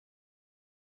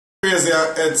crazy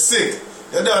and head sick.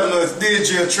 You don't know it's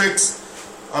djtrixx.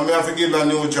 And I have to give a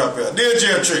new job here.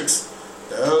 djtrixx.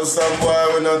 Tell some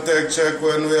boy we not take check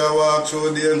when we are walk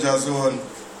through danger zone.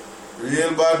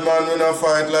 Real bad man we not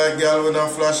fight like girl we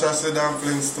not flash acid and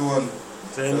Flintstone.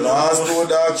 The last two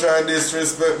that try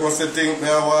disrespect must think me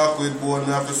I walk with bone.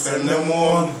 Me have to send them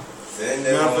home. Me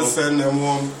have to send them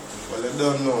home. Well you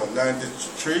don't know.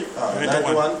 93?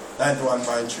 91?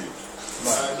 91.3.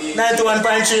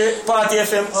 91.3 Party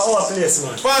FM, our place,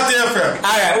 man. Party FM.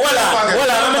 Alright, hold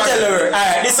on, let me tell you.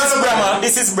 Alright,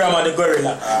 this is Brahma the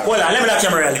gorilla. Hold on, let me look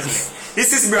camera.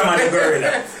 This is Brahma the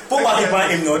gorilla. Put back up on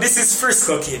him now. This is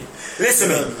Frisco kid. Listen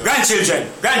to me.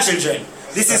 Grandchildren.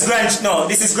 This is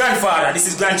grandfather, this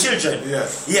is grandchildren.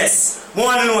 Yes. Yes. I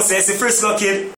want to know, say, it's a Frisco kid.